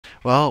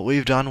Well,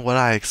 we've done what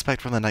I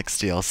expect from the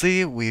next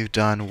DLC, we've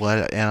done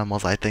what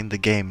animals I think the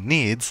game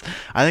needs.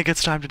 I think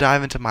it's time to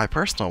dive into my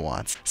personal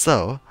wants.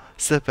 So,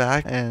 sit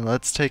back and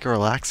let's take a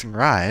relaxing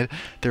ride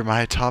through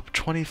my top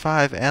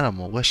 25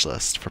 animal wish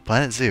list for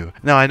Planet Zoo.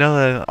 Now, I know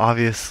that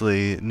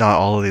obviously not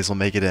all of these will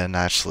make it in,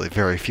 actually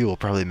very few will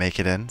probably make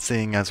it in,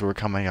 seeing as we're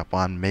coming up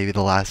on maybe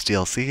the last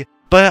DLC,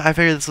 but I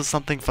figured this was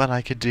something fun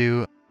I could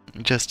do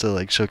just to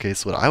like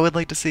showcase what I would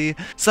like to see.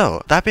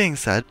 So that being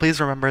said,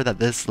 please remember that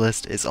this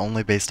list is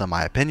only based on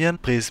my opinion.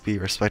 Please be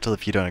respectful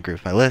if you don't agree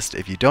with my list.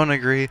 If you don't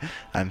agree,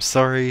 I'm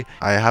sorry.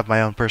 I have my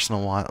own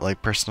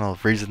personal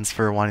reasons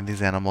for wanting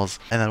these animals.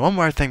 And then one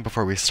more thing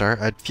before we start,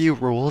 a few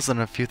rules and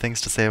a few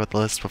things to say about the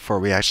list before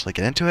we actually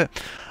get into it.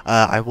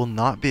 I will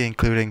not be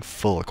including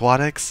full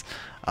aquatics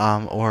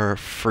or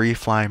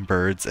free-flying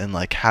birds in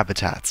like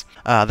habitats.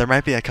 There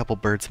might be a couple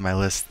birds in my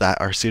list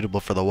that are suitable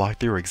for the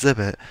walkthrough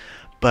exhibit,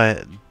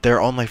 but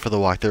they're only for the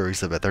walkthrough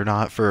exhibit. They're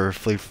not for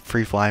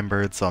free-flying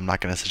birds, so I'm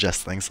not going to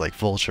suggest things like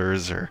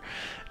vultures or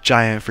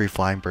giant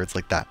free-flying birds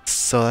like that.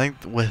 So I think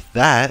with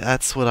that,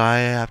 that's what I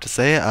have to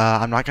say.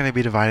 I'm not going to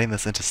be dividing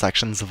this into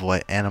sections of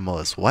what animal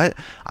is what.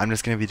 I'm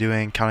just going to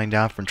be counting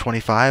down from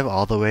 25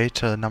 all the way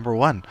to number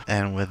 1.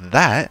 And with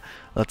that,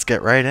 let's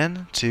get right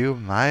into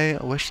my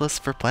wish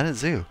list for Planet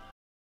Zoo.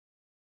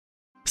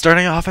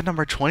 Starting off at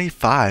number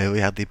 25, we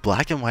have the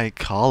black and white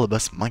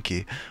colobus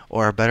monkey,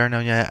 or better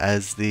known yet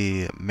as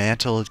the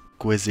mantle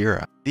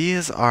guizera.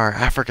 These are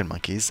African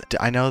monkeys.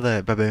 I know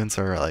that baboons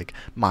are like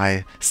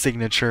my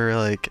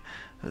signature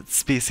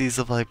species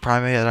of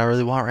primate that I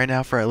really want right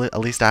now for at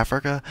least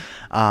Africa,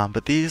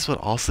 but these would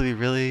also be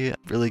really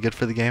good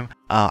for the game.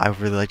 I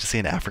would really like to see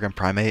an African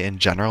primate in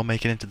general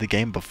make it into the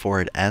game before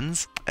it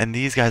ends, and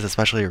these guys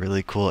especially are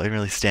really cool and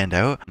really stand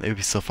out. It would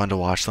be so fun to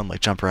watch them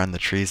jump around the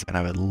trees, and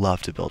I would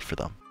love to build for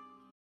them.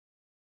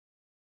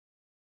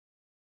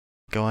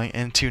 Going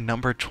into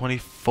number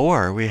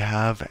 24, we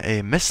have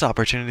a missed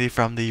opportunity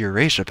from the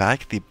Eurasia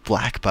pack, the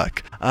black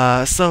buck.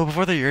 So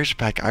before the Eurasia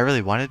pack, I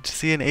really wanted to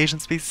see an Asian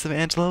species of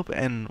antelope,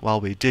 and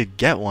while we did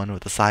get one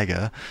with the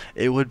saiga,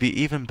 it would be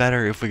even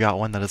better if we got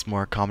one that is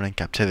more common in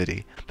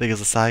captivity. Because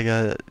the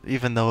saiga,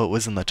 even though it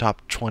was in the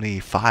top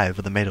 25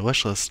 of the made a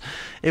wish list,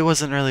 it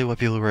wasn't really what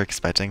people were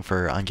expecting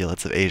for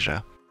ungulates of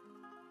Asia.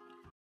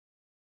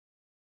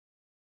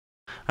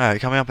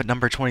 Alright, coming up at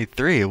number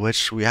 23,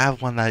 which we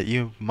have one that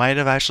you might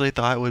have actually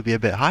thought would be a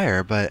bit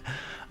higher, but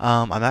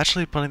I'm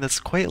actually putting this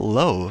quite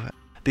low.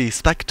 The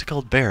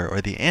spectacled bear,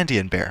 or the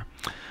Andean bear.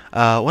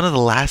 One of the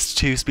last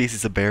two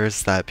species of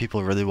bears that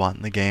people really want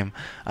in the game.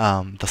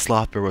 The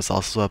sloth bear was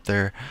also up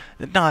there.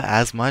 Not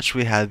as much.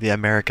 We had the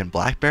American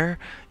black bear,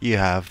 you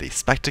have the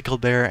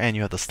spectacled bear, and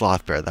you have the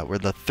sloth bear. That were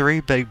the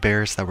three big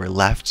bears that were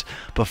left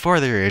before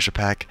the Eurasia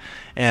pack,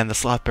 and the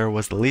sloth bear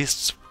was the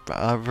least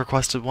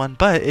requested one,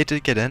 but it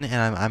did get in,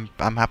 and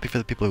I'm happy for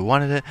the people who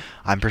wanted it.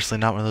 I'm personally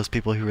not one of those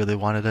people who really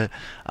wanted it,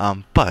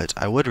 but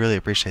I would really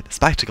appreciate the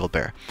spectacled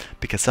bear,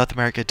 because South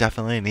America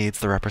definitely needs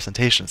the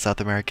representation. South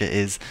America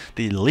is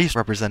the least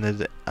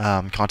represented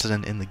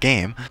continent in the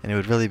game, and it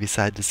would really be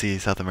sad to see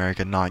South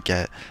America not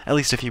get at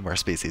least a few more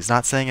species.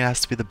 Not saying it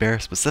has to be the bear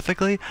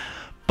specifically,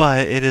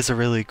 but it is a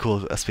really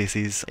cool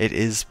species. It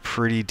is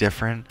pretty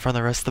different from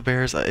the rest of the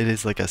bears. It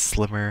is like a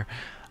slimmer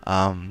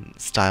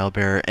style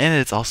bear, and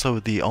it's also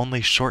the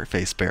only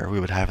short-faced bear we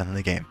would have in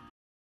the game.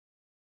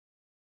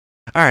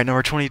 Alright,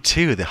 number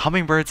 22, the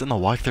hummingbirds in the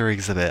walkthrough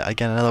exhibit.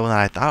 Again, another one that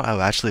I thought I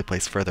would actually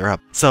place further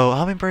up. So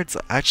hummingbirds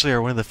actually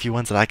are one of the few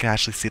ones that I can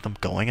actually see them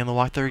going in the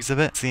walkthrough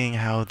exhibit, seeing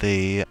how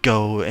they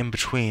go in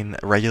between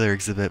regular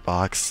exhibit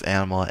box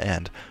animal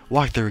and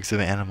walkthrough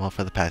exhibit animal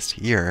for the past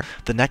year.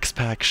 The next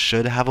pack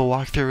should have a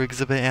walkthrough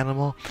exhibit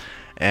animal,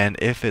 and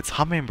if it's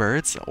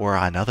hummingbirds, or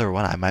another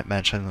one I might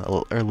mention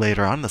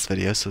later on in this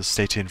video, so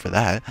stay tuned for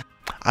that,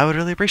 I would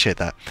really appreciate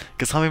that,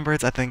 because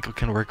hummingbirds I think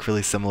can work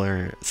really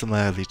similarly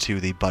to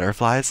the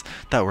butterflies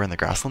that were in the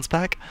grasslands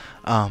pack.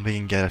 We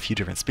can get a few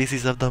different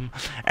species of them,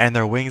 and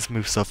their wings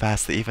move so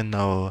fast that even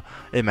though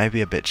it might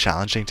be a bit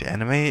challenging to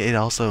animate, it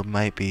also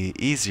might be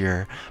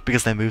easier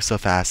because they move so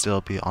fast.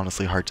 It'll be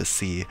honestly hard to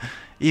see.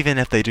 Even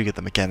if they do get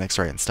the mechanics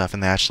right and stuff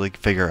and they actually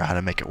figure out how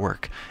to make it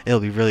work, it'll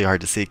be really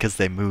hard to see because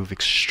they move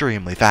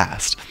extremely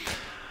fast.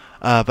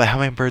 But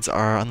hummingbirds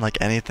are unlike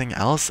anything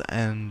else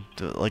and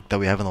that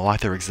we have in the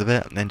walkthrough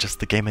exhibit and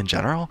just the game in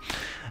general.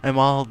 And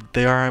while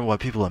they aren't what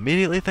people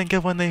immediately think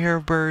of when they hear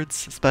of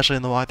birds, especially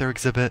in the walkthrough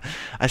exhibit,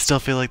 I still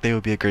feel like they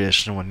would be a great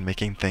addition when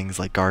making things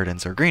like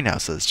gardens or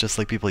greenhouses, just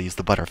like people use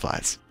the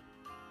butterflies.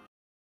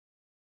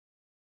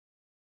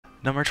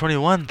 Number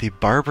 21, the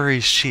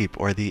Barbary sheep,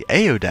 or the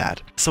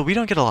Aodad. So we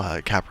don't get a lot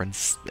of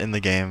caprins in the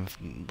game,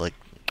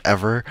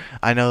 ever.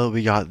 I know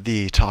we got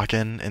the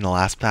Takin in the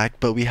last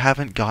pack, but we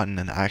haven't gotten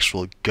an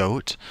actual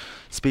goat.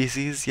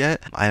 species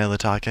yet. I know the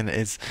takin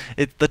is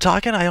the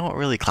takin I don't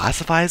really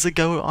classify as a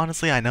goat,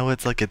 honestly. I know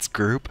it's like its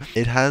group.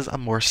 It has a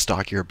more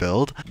stockier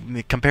build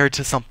compared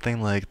to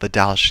something like the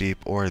Dall sheep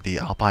or the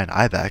Alpine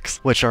ibex,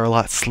 which are a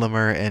lot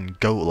slimmer and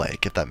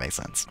goat-like, if that makes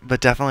sense.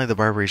 But definitely the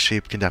Barbary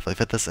sheep can definitely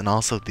fit this, and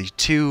also the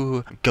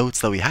two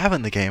goats that we have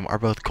in the game are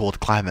both cold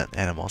climate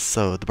animals.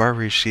 So the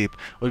Barbary sheep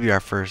would be our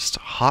first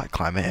hot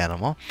climate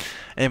animal,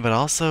 and would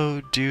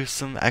also do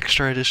some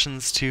extra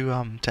additions to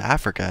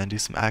Africa and do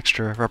some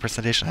extra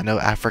representation. I know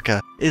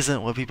Africa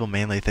isn't what people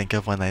mainly think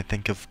of when they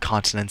think of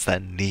continents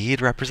that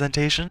need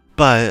representation,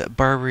 but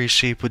Barbary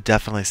sheep would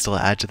definitely still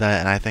add to that,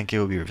 and I think it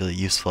would be a really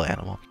useful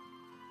animal.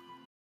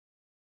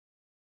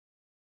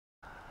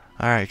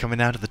 Alright, coming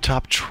down to the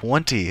top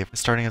 20,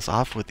 starting us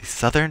off with the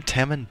Southern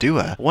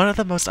Tamandua. One of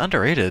the most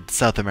underrated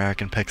South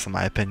American picks in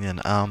my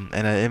opinion,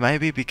 and it might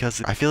be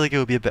because I feel like it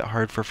would be a bit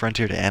hard for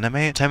Frontier to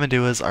animate.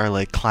 Tamanduas are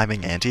like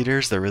climbing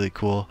anteaters, they're really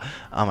cool.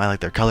 I like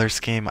their color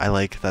scheme, I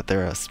like that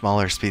they're a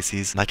smaller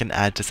species that can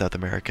add to South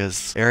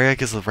America's area,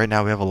 because right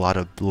now we have a lot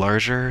of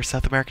larger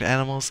South American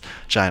animals,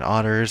 giant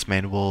otters,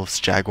 maned wolves,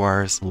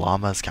 jaguars,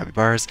 llamas,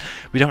 capybaras.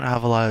 We don't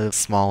have a lot of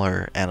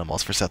smaller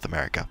animals for South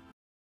America.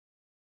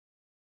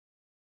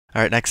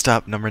 Alright, next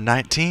up, number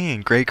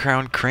 19, Gray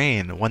Crown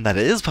Crane, one that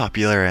is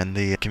popular in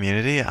the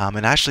community,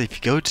 and actually if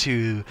you go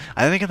to,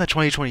 I think in the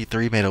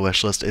 2023 Meta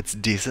Wishlist, it's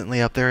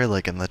decently up there,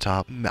 like in the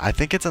top, I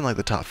think it's in like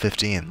the top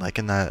 15, like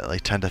in that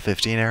like 10 to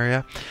 15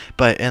 area,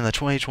 but in the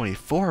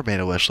 2024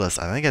 Meta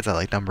Wishlist, I think it's at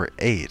like number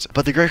 8.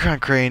 But the Gray Crown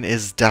Crane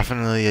is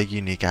definitely a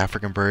unique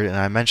African bird, and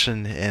I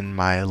mentioned in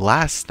my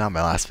last, not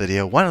my last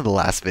video, one of the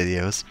last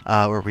videos,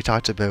 where we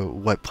talked about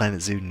what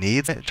Planet Zoo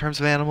needs in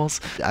terms of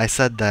animals. I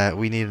said that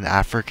we need an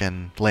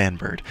African land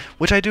bird,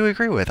 which I do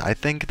agree with. I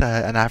think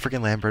that an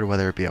African land bird,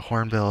 whether it be a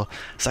hornbill,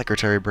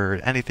 secretary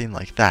bird, anything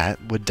like that,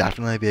 would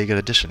definitely be a good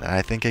addition, and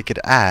I think it could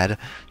add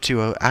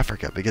to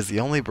Africa, because the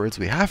only birds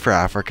we have for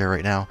Africa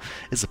right now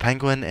is a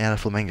penguin and a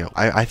flamingo.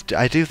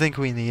 I do think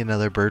we need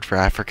another bird for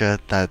Africa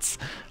that's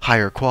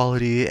higher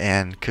quality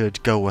and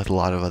could go with a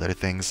lot of other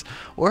things,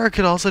 or it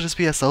could also just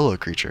be a solo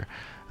creature,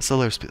 a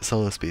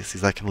solo species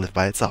that can live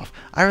by itself.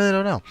 I really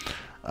don't know.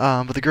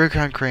 But the Gray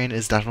Crown Crane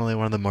is definitely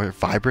one of the more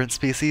vibrant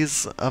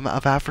species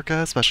of Africa,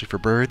 especially for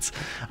birds.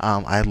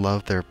 I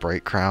love their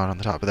bright crown on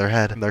the top of their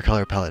head and their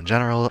color palette in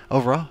general.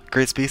 Overall,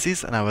 great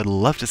species, and I would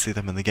love to see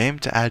them in the game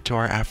to add to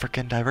our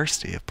African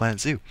diversity of Planet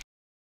Zoo.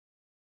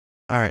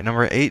 Alright,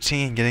 number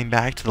 18, getting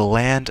back to the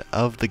land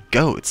of the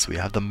goats, we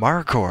have the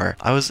Markhor.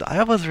 I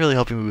was really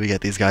hoping we would get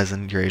these guys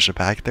in Eurasia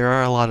Pack. There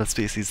are a lot of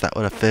species that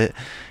would have fit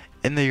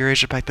in the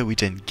Eurasia Pack that we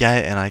didn't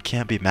get, and I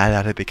can't be mad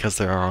at it because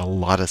there are a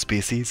lot of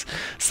species,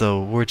 so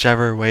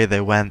whichever way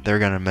they went, they're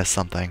gonna miss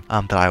something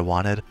that I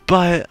wanted.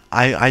 But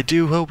I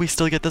do hope we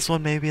still get this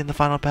one maybe in the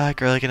final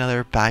pack, or like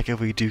another pack if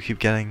we do keep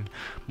getting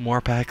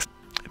more packs.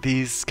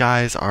 These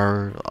guys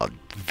are a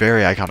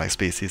very iconic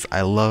species.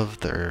 I love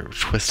their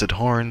twisted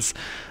horns,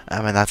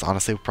 and that's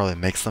honestly what probably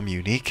makes them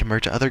unique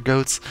compared to other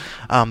goats.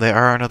 They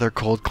are another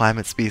cold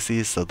climate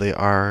species, so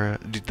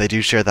they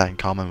do share that in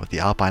common with the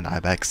Alpine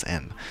ibex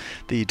and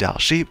the Dall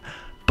sheep.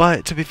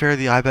 But to be fair,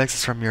 the ibex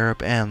is from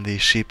Europe and the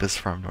sheep is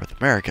from North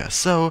America,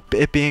 so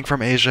it being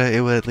from Asia,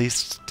 it would at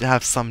least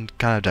have some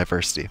kind of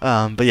diversity.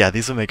 But yeah,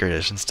 these would make great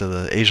additions to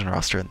the Asian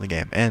roster in the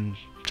game, and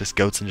just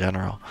goats in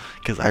general,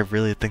 because I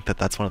really think that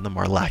that's one of the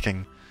more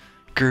lacking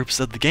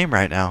groups of the game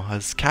right now,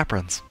 as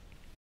caprins.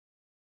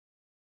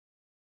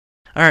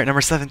 Alright,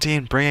 number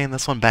 17, bringing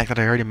this one back that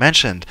I already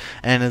mentioned,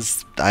 and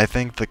is, I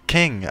think, the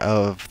king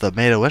of the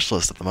Meta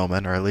Wishlist at the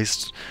moment, or at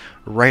least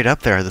right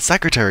up there, the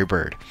secretary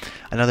bird.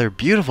 Another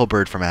beautiful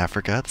bird from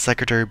Africa. The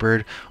secretary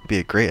bird would be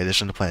a great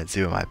addition to Planet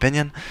Zoo in my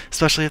opinion,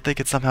 especially if they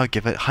could somehow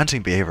give it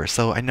hunting behavior.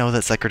 So I know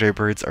that secretary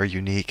birds are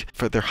unique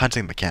for their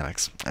hunting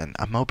mechanics, and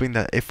I'm hoping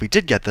that if we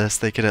did get this,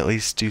 they could at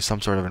least do some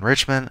sort of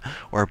enrichment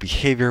or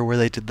behavior where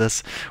they did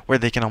this, where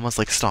they can almost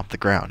like stomp the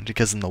ground,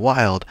 because in the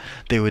wild,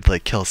 they would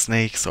like kill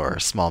snakes or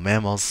small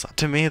mammals.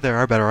 To me, there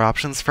are better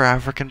options for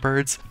African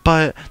birds,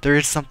 but there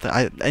is something,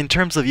 in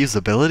terms of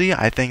usability,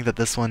 I think that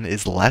this one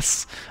is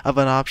less of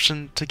an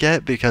option to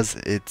get because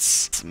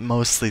it's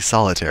mostly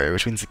solitary,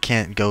 which means it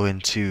can't go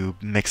into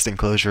mixed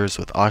enclosures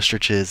with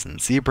ostriches and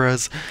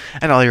zebras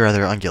and all your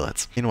other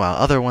ungulates. Meanwhile,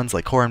 other ones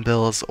like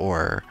hornbills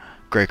or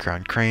gray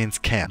crowned cranes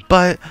can.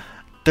 But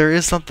there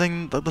is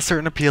something, the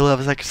certain appeal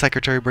of a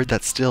secretary bird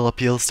that still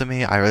appeals to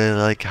me. I really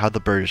like how the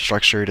bird is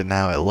structured and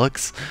how it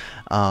looks.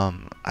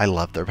 I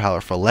love their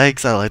powerful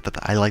legs. I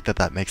like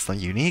that makes them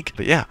unique.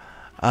 But yeah.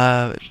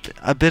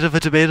 A bit of a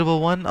debatable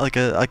one, like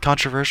a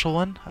controversial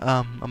one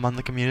among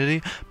the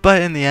community,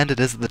 but in the end it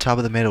is at the top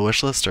of the Meta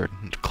Wishlist, or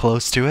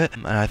close to it,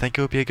 and I think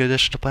it would be a good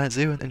addition to Planet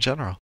Zoo in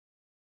general.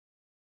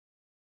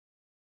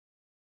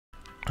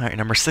 Alright,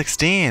 number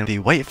 16, the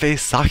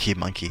white-faced Saki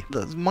monkey.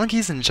 The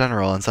monkeys in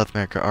general in South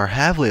America are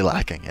heavily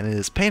lacking, and it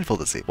is painful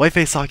to see.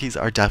 White-faced Sakis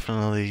are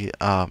definitely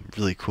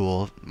really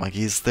cool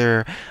monkeys.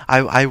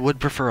 I would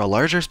prefer a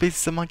larger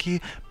species of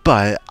monkey,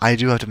 but I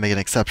do have to make an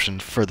exception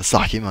for the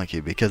Saki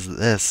monkey, because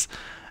this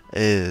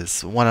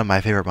is one of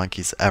my favorite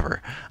monkeys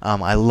ever.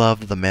 I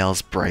love the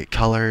male's bright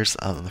colors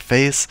on the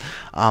face.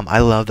 I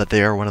love that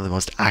they are one of the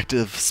most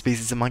active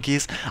species of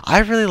monkeys. I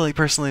really like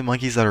personally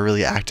monkeys that are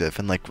really active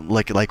and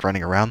like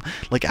running around,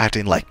 like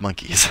acting like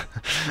monkeys.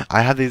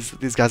 I have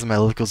these guys in my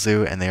local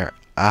zoo, and they are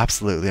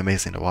absolutely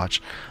amazing to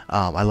watch.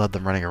 I love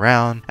them running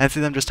around and see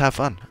them just have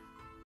fun.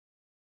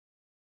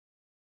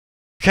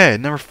 Okay,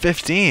 number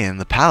 15,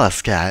 the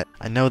palace cat.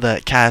 I know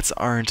that cats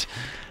aren't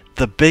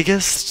the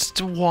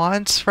biggest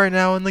want right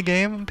now in the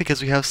game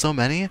because we have so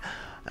many,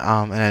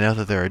 and I know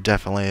that there are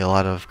definitely a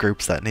lot of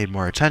groups that need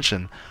more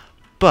attention.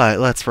 But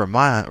let's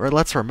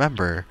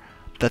remember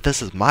that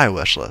this is my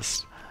wish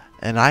list,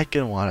 and I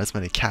can want as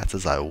many cats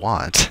as I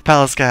want.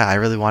 Palace cat, I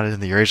really wanted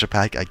in the Eurasia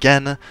pack.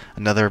 Again,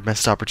 another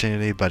missed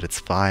opportunity, but it's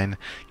fine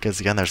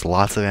because again, there's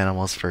lots of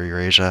animals for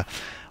Eurasia.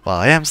 While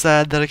I am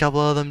sad that a couple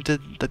of them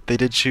they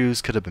did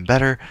choose could have been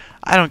better,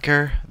 I don't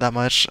care that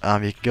much.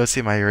 You can go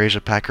see my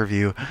Eurasia pack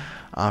review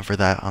for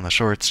that on the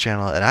Shorts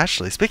channel. And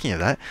actually, speaking of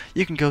that,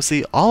 you can go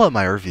see all of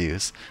my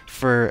reviews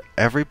for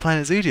every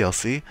Planet Zoo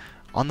DLC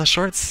on the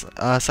Shorts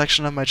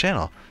section of my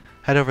channel.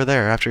 Head over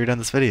there after you're done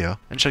this video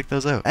and check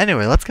those out.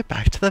 Anyway, let's get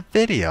back to the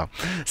video.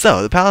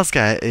 So, the palace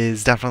cat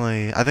is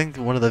definitely, I think,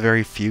 one of the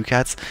very few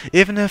cats.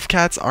 Even if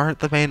cats aren't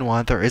the main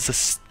one, there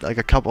is like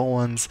a couple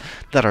ones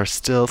that are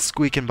still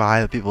squeaking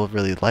by that people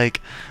really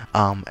like.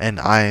 And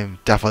I'm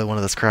definitely one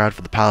of this crowd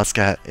for the palace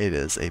cat. It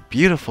is a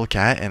beautiful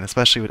cat, and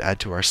especially would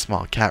add to our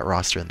small cat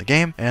roster in the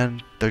game.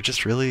 And they're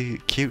just really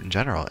cute in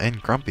general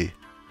and grumpy.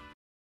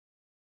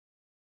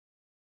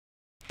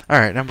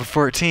 Alright, number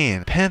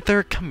 14,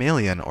 Panther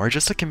Chameleon, or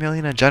just a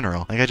chameleon in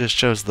general. Like, I just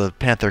chose the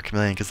Panther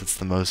Chameleon because it's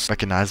the most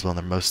recognizable and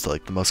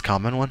the most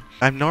common one.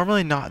 I'm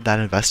normally not that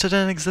invested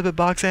in exhibit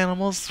box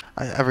animals.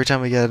 Every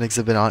time we get an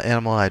exhibit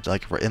animal,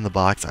 we're in the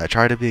box, I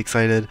try to be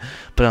excited,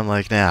 but I'm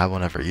like, nah, I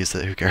won't ever use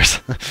it, who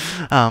cares?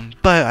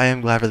 But I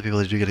am glad for the people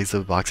who do get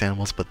exhibit box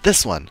animals, but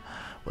this one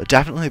would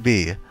definitely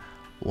be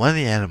one of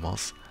the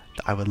animals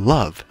I would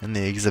love in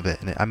the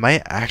exhibit, and I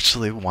might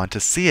actually want to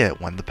see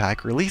it when the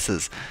pack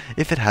releases,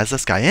 if it has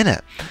this guy in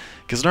it.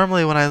 Because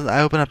normally when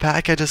I open a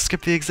pack, I just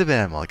skip the exhibit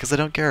animal, because I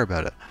don't care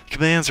about it.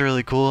 Chameleons are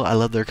really cool, I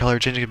love their color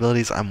changing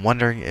abilities. I'm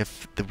wondering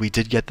if we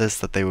did get this,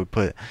 that they would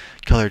put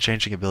color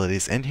changing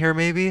abilities in here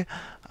maybe.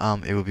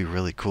 It would be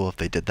really cool if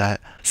they did that.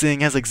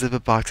 Seeing as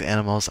exhibit box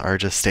animals are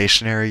just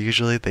stationary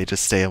usually, they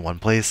just stay in one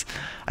place,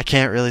 I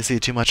can't really see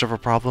too much of a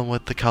problem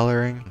with the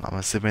coloring. I'm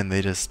assuming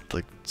they just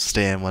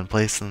stay in one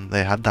place and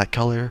they have that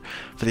color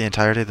for the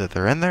entirety that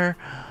they're in there.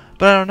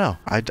 But I don't know.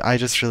 I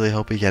just really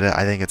hope we get it.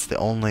 I think it's the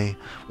only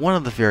one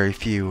of the very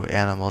few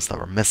animals that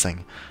were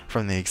missing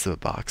from the exhibit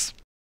box.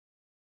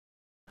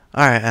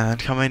 Alright, and then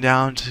coming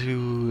down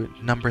to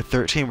number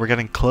 13, we're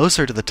getting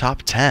closer to the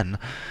top 10.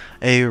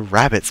 A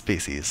rabbit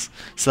species.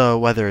 So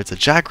whether it's a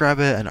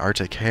jackrabbit, an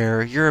Arctic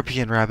hare,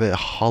 European rabbit,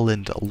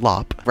 Holland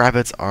lop,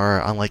 rabbits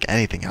are unlike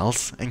anything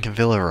else and can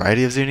fill a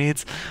variety of zoo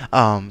needs.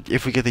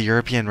 If we get the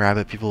European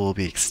rabbit, people will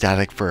be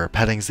ecstatic for a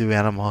petting zoo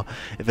animal.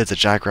 If it's a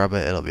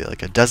jackrabbit, it'll be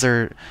like a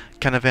desert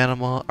kind of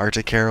animal.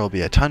 Arctic hare will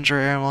be a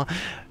tundra animal.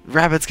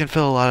 Rabbits can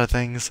fill a lot of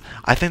things.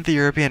 I think the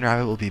European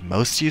rabbit will be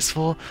most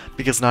useful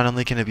because not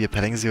only can it be a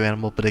petting zoo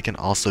animal, but it can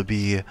also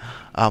be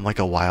like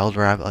a wild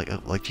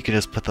rabbit. Like you can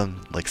just put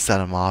them, set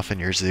them off in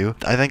your zoo.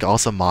 I think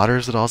also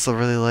modders would also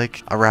really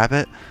like a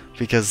rabbit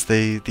because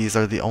these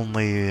are the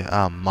only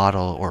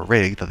model or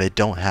rig that they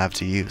don't have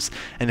to use.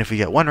 And if we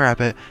get one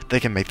rabbit, they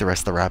can make the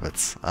rest of the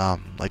rabbits,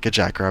 like a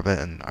jackrabbit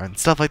and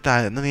stuff like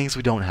that, and the things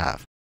we don't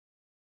have.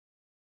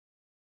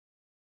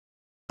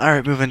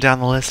 Alright, moving down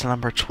the list to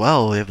number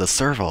 12, we have the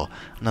serval,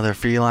 another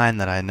feline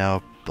that I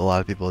know a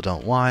lot of people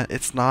don't want.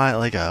 It's not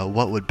like a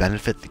what would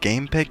benefit the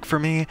game pick for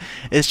me,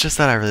 it's just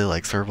that I really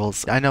like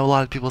servals. I know a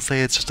lot of people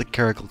say it's just a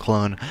caracal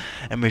clone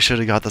and we should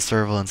have got the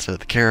serval instead of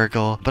the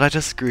caracal, but I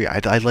disagree. I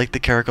like the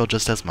caracal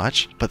just as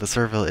much, but the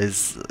serval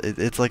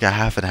it's like a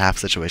half and half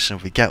situation.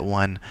 If we get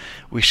one,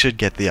 we should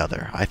get the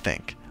other, I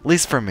think. At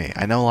least for me.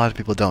 I know a lot of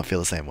people don't feel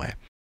the same way.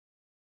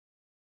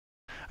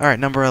 Alright,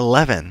 number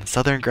 11,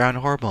 Southern Ground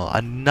Hornbill,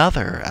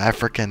 another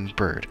African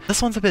bird. This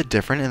one's a bit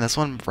different, and this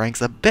one ranks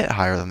a bit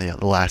higher than the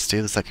last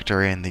two, the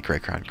Secretary and the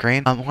Great Crowned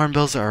Crane.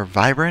 Hornbills are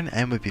vibrant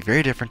and would be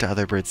very different to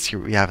other birds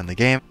we have in the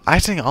game. I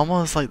think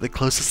almost like the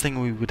closest thing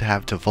we would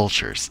have to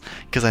vultures,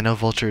 because I know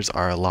vultures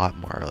are a lot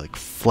more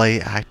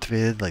flight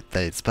activated,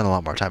 they spend a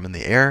lot more time in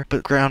the air,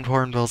 but ground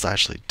hornbills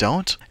actually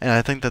don't, and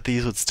I think that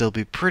these would still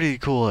be pretty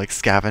cool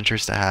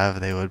scavengers to have.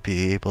 They would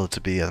be able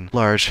to be in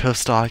large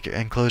hoofstock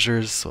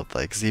enclosures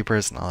with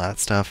zebras and all that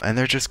stuff, and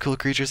they're just cool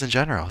creatures in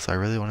general, so I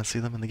really want to see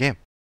them in the game.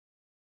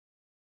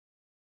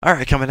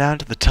 Alright, coming down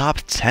to the top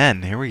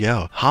 10, here we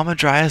go.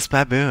 Hamadryas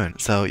baboon.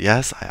 So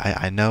yes,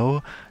 I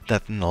know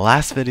that in the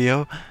last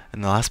video In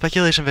the last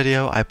speculation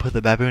video, I put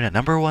the baboon at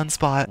number 1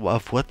 spot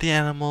of what the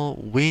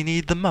animal we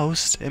need the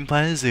most in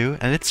Planet Zoo,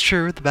 and it's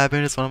true, the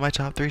baboon is one of my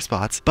top 3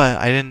 spots, but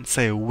I didn't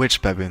say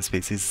which baboon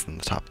species is in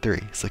the top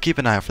 3, so keep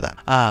an eye out for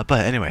that.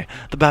 But anyway,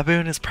 the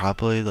baboon is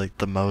probably like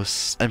the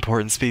most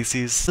important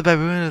species. The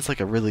baboon is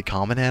like a really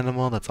common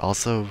animal that's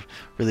also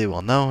really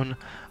well known.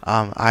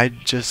 I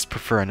just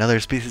prefer another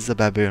species of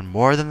baboon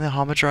more than the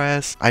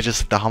Hamadryas. I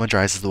just think the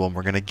Hamadryas is the one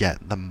we're gonna get,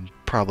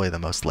 probably the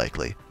most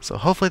likely. So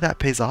hopefully that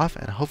pays off,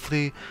 and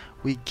hopefully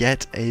we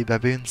get a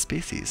baboon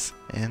species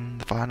in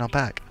the final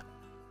pack.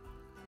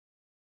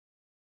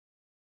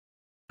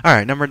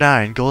 Alright, number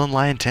 9, Golden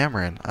Lion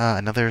Tamarin,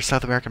 another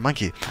South American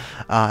monkey.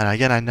 And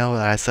again, I know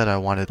that I said I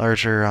wanted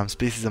larger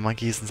species of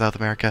monkeys in South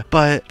America,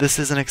 but this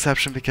is an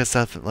exception because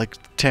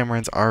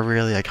tamarins are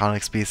really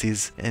iconic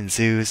species in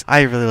zoos.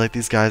 I really like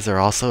these guys. They're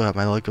also at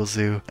my local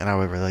zoo, and I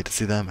would really like to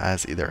see them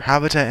as either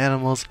habitat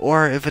animals,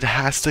 or if it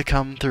has to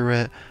come through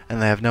it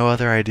and they have no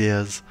other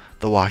ideas,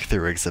 the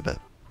walkthrough exhibit.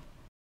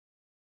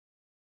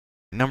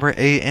 Number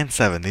 8 and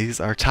 7, these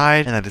are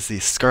tied, and that is the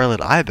Scarlet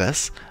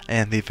Ibis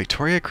and the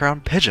Victoria Crown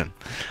Pigeon.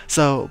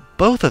 So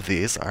both of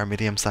these are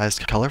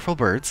medium-sized colorful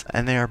birds,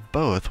 and they are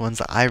both ones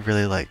that I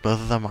really like. Both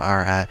of them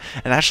are and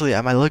actually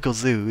at my local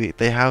zoo,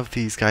 they have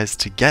these guys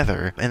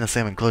together in the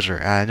same enclosure,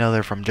 and I know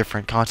they're from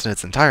different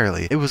continents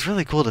entirely. It was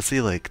really cool to see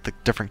like the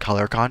different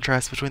color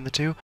contrast between the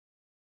two.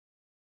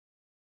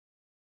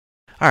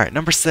 Alright,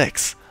 number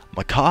 6,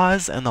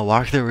 macaws and the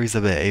walkthrough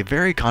exhibit, a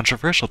very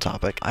controversial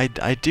topic.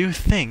 I do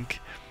think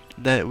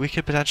that we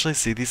could potentially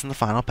see these in the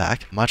final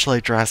pack, much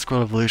like Jurassic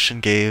World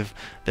Evolution gave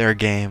their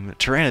game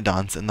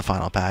Pteranodons in the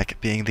final pack,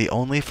 being the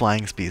only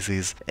flying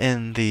species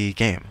in the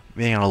game,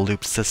 being on a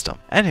looped system.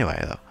 Anyway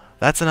though,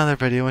 that's another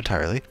video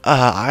entirely.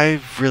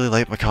 I really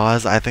like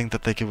macaws. I think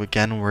that they could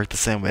again work the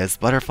same way as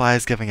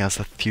butterflies, giving us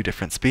a few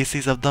different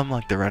species of them,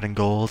 like the red and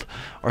gold,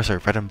 or sorry,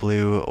 red and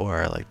blue,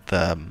 or like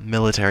the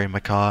military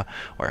macaw,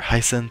 or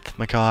hyacinth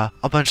macaw.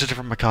 A bunch of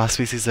different macaw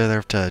species are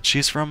there to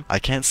choose from. I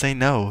can't say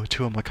no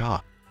to a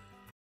macaw.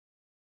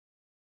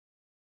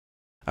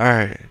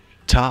 Alright,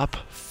 top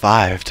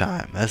 5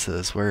 time. This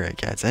is where it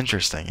gets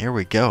interesting. Here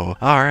we go.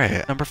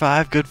 Alright, number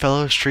 5,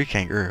 Goodfellow's Tree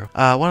Kangaroo.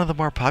 One of the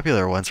more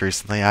popular ones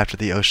recently after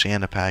the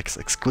Oceania Pack's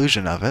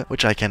exclusion of it,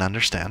 which I can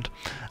understand.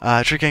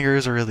 Tree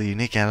kangaroos are really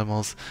unique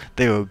animals.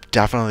 They would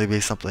definitely be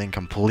something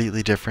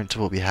completely different to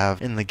what we have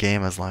in the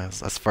game as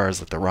far as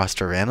like the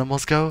roster of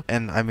animals go.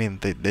 And I mean,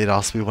 they'd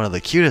also be one of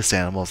the cutest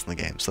animals in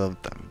the game, so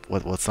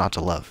what's not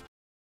to love?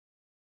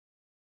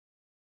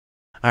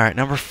 Alright,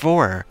 number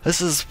 4. This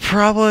is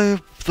probably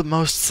the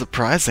most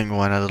surprising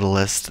one out of the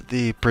list,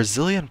 the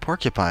Brazilian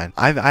porcupine.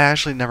 I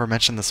actually never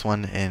mentioned this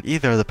one in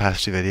either of the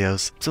past 2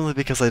 videos, simply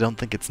because I don't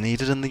think it's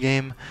needed in the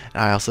game,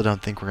 and I also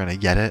don't think we're gonna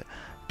get it.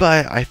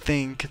 But I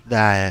think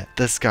that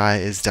this guy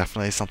is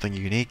definitely something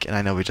unique, and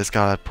I know we just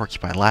got a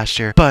porcupine last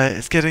year,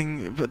 but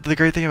the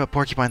great thing about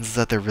porcupines is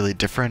that they're really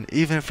different.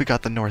 Even if we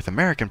got the North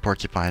American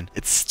porcupine,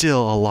 it's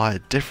still a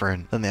lot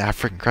different than the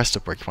African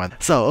crested porcupine.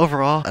 So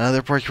overall,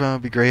 another porcupine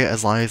would be great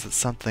as long as it's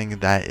something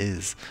that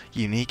is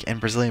unique. And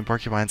Brazilian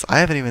porcupines, I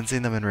haven't even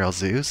seen them in real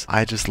zoos.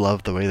 I just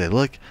love the way they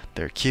look,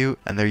 they're cute,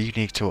 and they're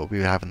unique to what we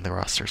have in the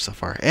roster so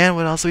far. And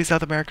would also be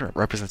South American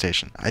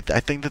representation. I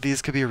think that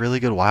these could be a really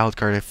good wild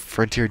card if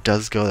Frontier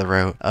does go the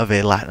route of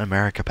a Latin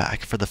America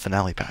pack for the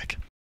finale pack.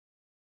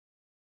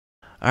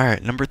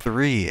 Alright, number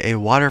 3, a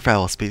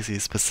waterfowl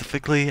species,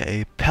 specifically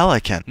a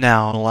pelican.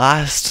 Now, in the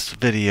last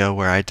video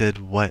where I did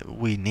what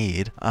we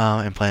need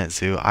in Planet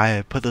Zoo,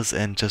 I put this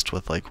in just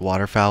with like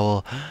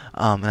waterfowl,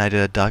 and I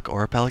did a duck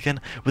or a pelican.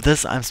 With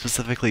this, I'm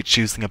specifically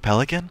choosing a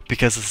pelican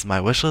because this is my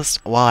wish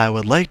list. While I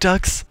would like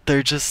ducks,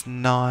 they're just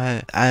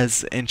not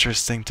as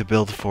interesting to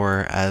build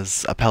for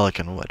as a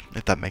pelican would,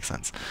 if that makes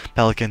sense.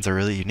 Pelicans are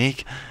really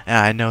unique, and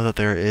I know that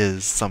there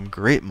is some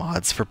great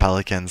mods for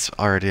pelicans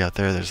already out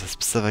there. There's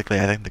specifically,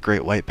 I think, the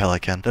Great White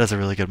Pelican. That is a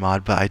really good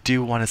mod, but I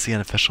do want to see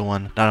an official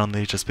one, not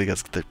only just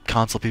because the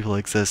console people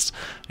exist,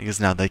 because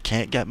now they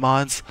can't get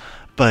mods,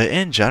 but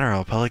in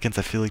general, pelicans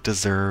I feel like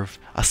deserve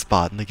a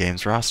spot in the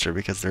game's roster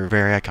because they're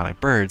very iconic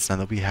birds. Now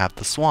that we have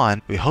the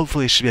swan, we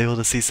hopefully should be able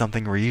to see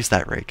something reuse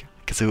that rig,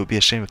 because it would be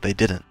a shame if they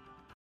didn't.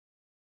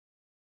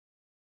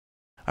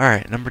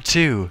 Alright, number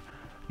 2.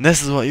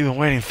 This is what you've been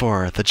waiting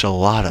for, the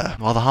gelada.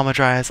 While the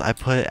Hamadryas I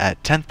put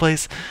at 10th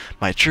place,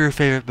 my true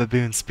favorite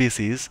baboon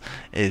species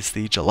is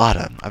the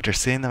gelada, after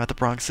seeing them at the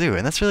Bronx Zoo,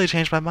 and that's really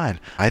changed my mind.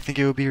 I think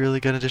it would be a really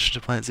good addition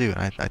to Planet Zoo,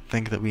 and I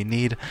think that we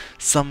need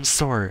some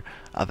sort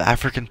of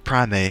African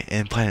primate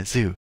in Planet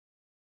Zoo.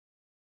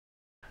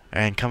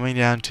 And coming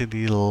down to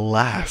the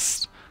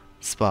last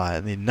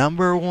spot, the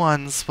number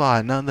 1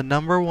 spot, the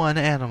number 1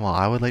 animal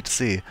I would like to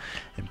see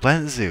in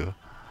Planet Zoo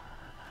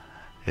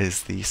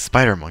is the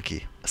spider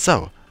monkey.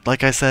 So,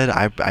 like I said,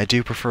 I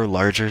do prefer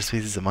larger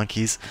species of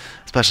monkeys,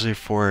 especially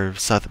for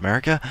South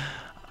America,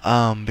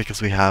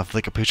 because we have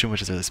the capuchin,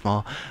 which is really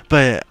small.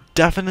 But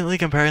definitely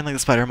comparing like the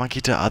spider monkey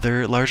to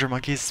other larger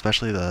monkeys,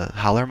 especially the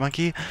howler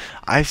monkey,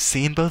 I've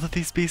seen both of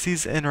these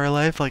species in real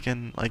life,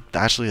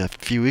 actually a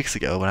few weeks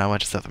ago when I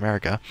went to South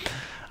America.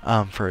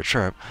 for a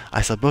trip.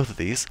 I saw both of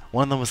these.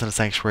 One of them was in a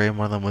sanctuary and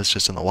one of them was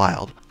just in the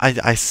wild.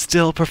 I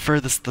still prefer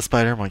the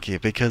spider monkey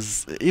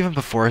because even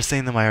before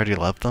seeing them I already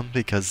loved them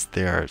because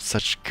they are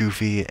such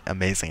goofy,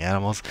 amazing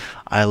animals.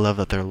 I love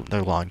that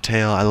their long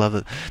tail. I love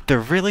that they're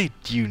really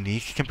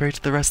unique compared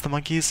to the rest of the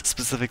monkeys,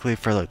 specifically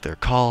for like their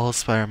calls.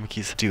 Spider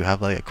monkeys do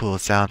have like a cool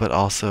sound, but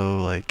also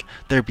like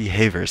their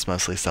behaviors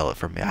mostly sell it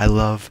for me. I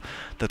love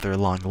that they're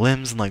long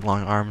limbs and like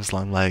long arms,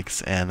 long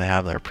legs, and they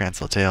have their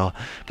prehensile tail,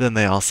 but then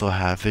they also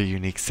have their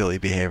unique silly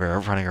behavior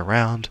of running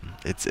around.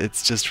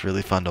 It's just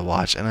really fun to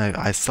watch, and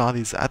I saw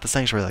these at the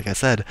sanctuary, like I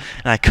said,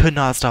 and I could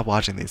not stop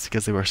watching these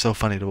because they were so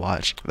funny to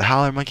watch. The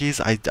howler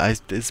monkeys,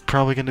 is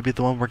probably going to be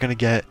the one we're going to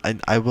get.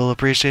 I will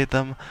appreciate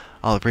them.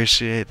 I'll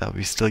appreciate that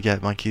we still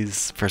get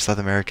monkeys for South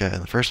America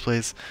in the first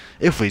place.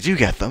 If we do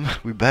get them,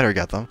 we better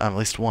get them, at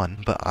least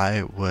one, but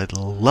I would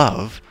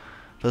love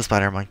the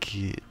spider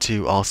monkey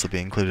to also be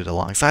included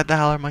alongside the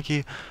howler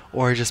monkey,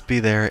 or just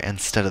be there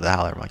instead of the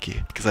howler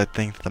monkey, because I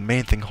think the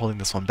main thing holding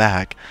this one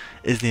back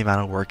is the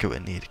amount of work it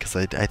would need, because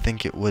I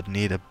think it would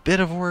need a bit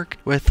of work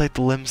with like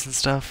the limbs and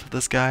stuff,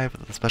 this guy,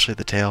 especially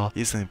the tail,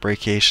 using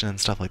brachiation and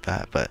stuff like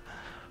that, but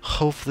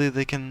hopefully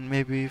they can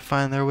maybe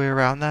find their way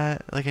around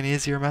that, like an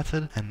easier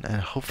method, and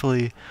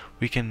hopefully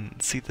we can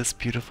see this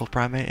beautiful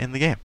primate in the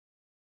game.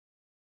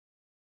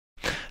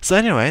 So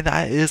anyway,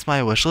 that is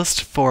my wish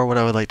list for what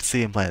I would like to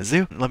see in Planet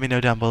Zoo. Let me know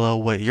down below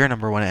what your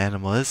number one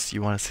animal is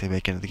you want to see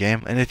make into the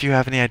game. And if you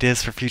have any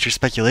ideas for future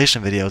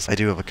speculation videos, I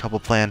do have a couple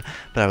planned,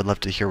 but I would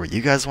love to hear what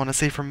you guys want to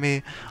see from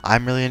me.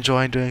 I'm really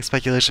enjoying doing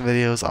speculation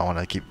videos. I want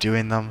to keep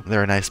doing them.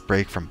 They're a nice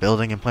break from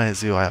building in Planet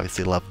Zoo. I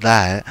obviously love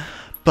that.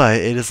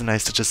 But it is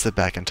nice to just sit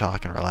back and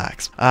talk and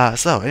relax.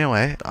 So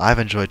anyway, I've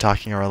enjoyed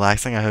talking and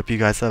relaxing. I hope you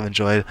guys have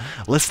enjoyed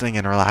listening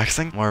and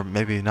relaxing, or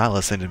maybe not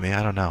listening to me.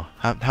 I don't know.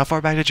 How far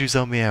back did you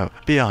zone me out?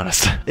 Be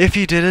honest. If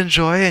you did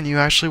enjoy and you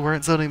actually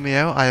weren't zoning me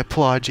out, I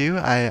applaud you.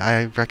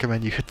 I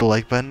recommend you hit the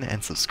like button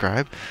and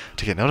subscribe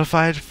to get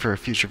notified for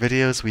future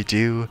videos. We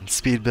do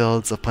speed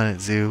builds of Planet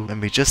Zoo, and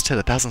we just hit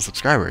 1,000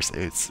 subscribers.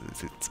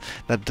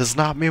 That does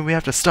not mean we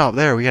have to stop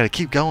there. We gotta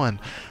keep going.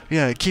 We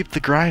gotta keep the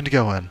grind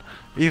going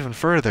even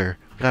further.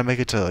 We gotta make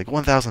it to like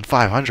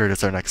 1,500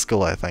 is our next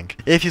goal, I think.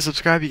 If you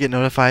subscribe, you get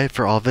notified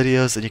for all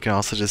videos, and you can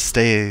also just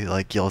stay,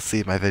 like, you'll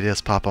see my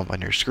videos pop up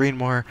on your screen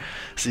more,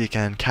 so you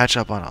can catch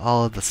up on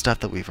all of the stuff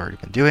that we've already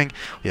been doing.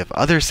 We have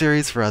other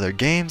series for other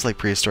games, like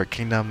Prehistoric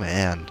Kingdom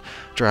and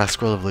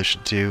Jurassic World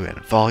Evolution 2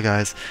 and Fall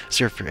Guys,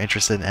 so if you're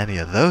interested in any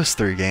of those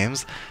 3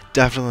 games,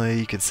 definitely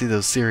you can see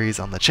those series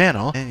on the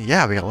channel. And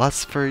yeah, we got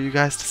lots for you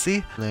guys to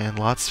see, and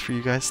lots for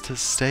you guys to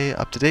stay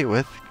up to date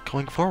with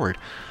going forward.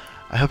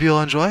 I hope you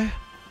all enjoy,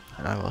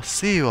 and I will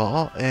see you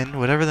all in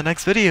whatever the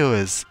next video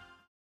is.